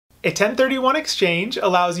A 1031 exchange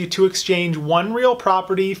allows you to exchange one real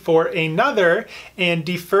property for another and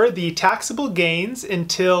defer the taxable gains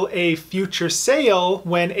until a future sale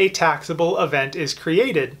when a taxable event is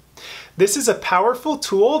created. This is a powerful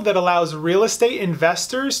tool that allows real estate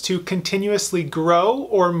investors to continuously grow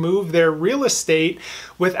or move their real estate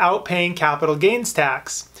without paying capital gains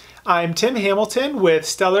tax. I'm Tim Hamilton with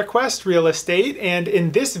StellarQuest Real Estate, and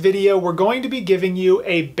in this video we're going to be giving you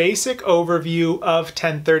a basic overview of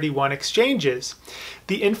 1031 exchanges.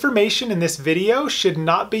 The information in this video should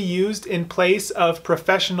not be used in place of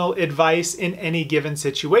professional advice in any given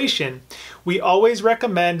situation. We always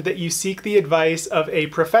recommend that you seek the advice of a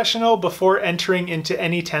professional before entering into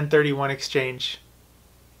any 1031 exchange.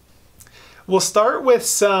 We'll start with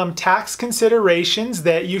some tax considerations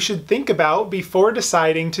that you should think about before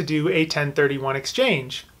deciding to do a 1031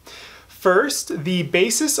 exchange. First, the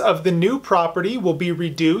basis of the new property will be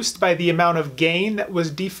reduced by the amount of gain that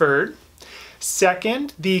was deferred.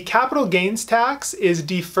 Second, the capital gains tax is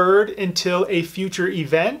deferred until a future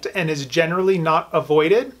event and is generally not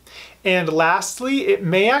avoided. And lastly, it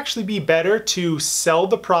may actually be better to sell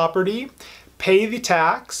the property, pay the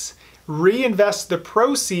tax, reinvest the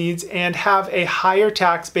proceeds, and have a higher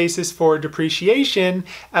tax basis for depreciation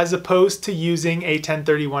as opposed to using a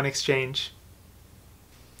 1031 exchange.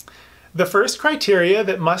 The first criteria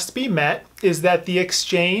that must be met is that the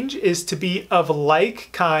exchange is to be of like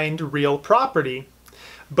kind real property.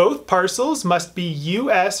 Both parcels must be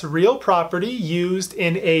U.S. real property used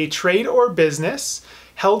in a trade or business,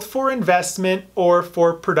 held for investment or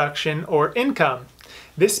for production or income.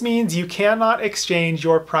 This means you cannot exchange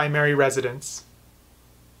your primary residence.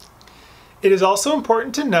 It is also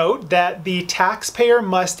important to note that the taxpayer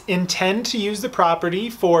must intend to use the property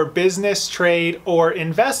for business, trade, or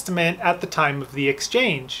investment at the time of the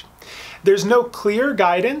exchange. There's no clear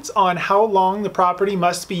guidance on how long the property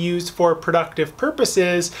must be used for productive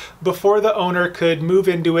purposes before the owner could move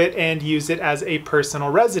into it and use it as a personal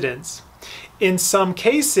residence. In some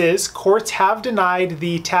cases, courts have denied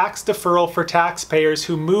the tax deferral for taxpayers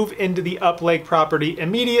who move into the up-leg property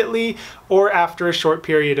immediately or after a short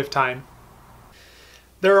period of time.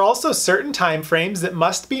 There are also certain timeframes that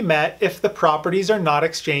must be met if the properties are not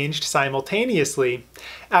exchanged simultaneously.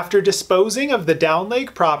 After disposing of the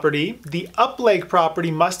down-leg property, the up-leg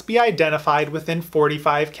property must be identified within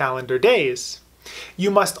 45 calendar days.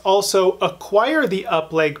 You must also acquire the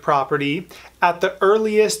up-leg property at the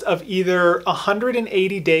earliest of either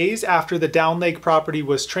 180 days after the down-leg property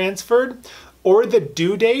was transferred or the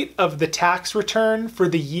due date of the tax return for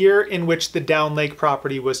the year in which the down-leg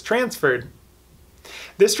property was transferred.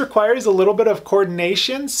 This requires a little bit of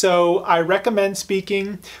coordination, so I recommend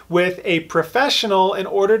speaking with a professional in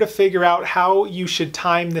order to figure out how you should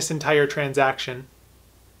time this entire transaction.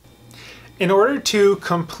 In order to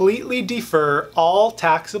completely defer all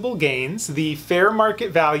taxable gains, the fair market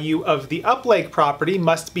value of the up-leg property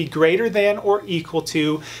must be greater than or equal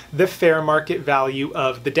to the fair market value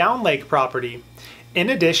of the down-leg property. In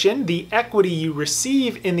addition, the equity you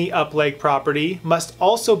receive in the up-leg property must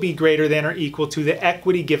also be greater than or equal to the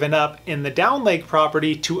equity given up in the down-leg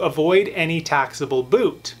property to avoid any taxable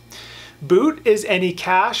boot. Boot is any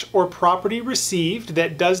cash or property received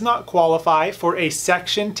that does not qualify for a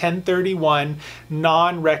Section 1031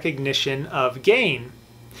 non-recognition of gain.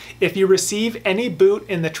 If you receive any boot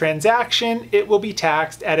in the transaction, it will be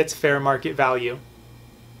taxed at its fair market value.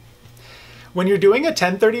 When you're doing a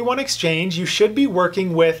 1031 exchange, you should be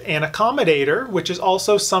working with an accommodator, which is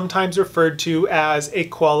also sometimes referred to as a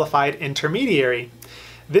qualified intermediary.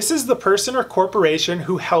 This is the person or corporation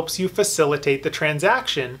who helps you facilitate the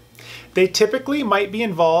transaction. They typically might be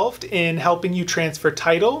involved in helping you transfer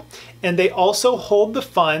title, and they also hold the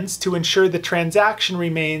funds to ensure the transaction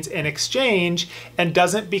remains an exchange and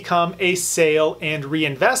doesn't become a sale and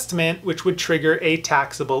reinvestment, which would trigger a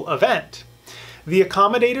taxable event. The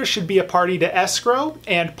accommodator should be a party to escrow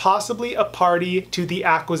and possibly a party to the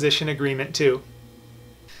acquisition agreement too.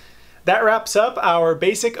 That wraps up our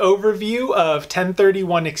basic overview of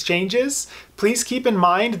 1031 exchanges. Please keep in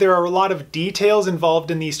mind there are a lot of details involved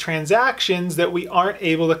in these transactions that we aren't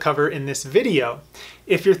able to cover in this video.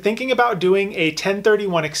 If you're thinking about doing a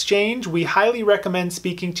 1031 exchange, we highly recommend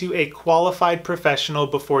speaking to a qualified professional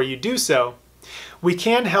before you do so. We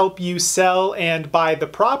can help you sell and buy the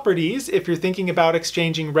properties if you're thinking about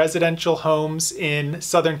exchanging residential homes in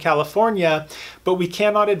Southern California, but we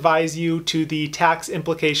cannot advise you to the tax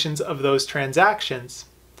implications of those transactions.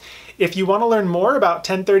 If you want to learn more about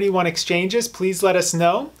 1031 exchanges, please let us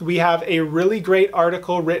know. We have a really great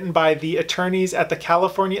article written by the attorneys at the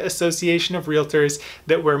California Association of Realtors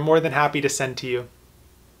that we're more than happy to send to you.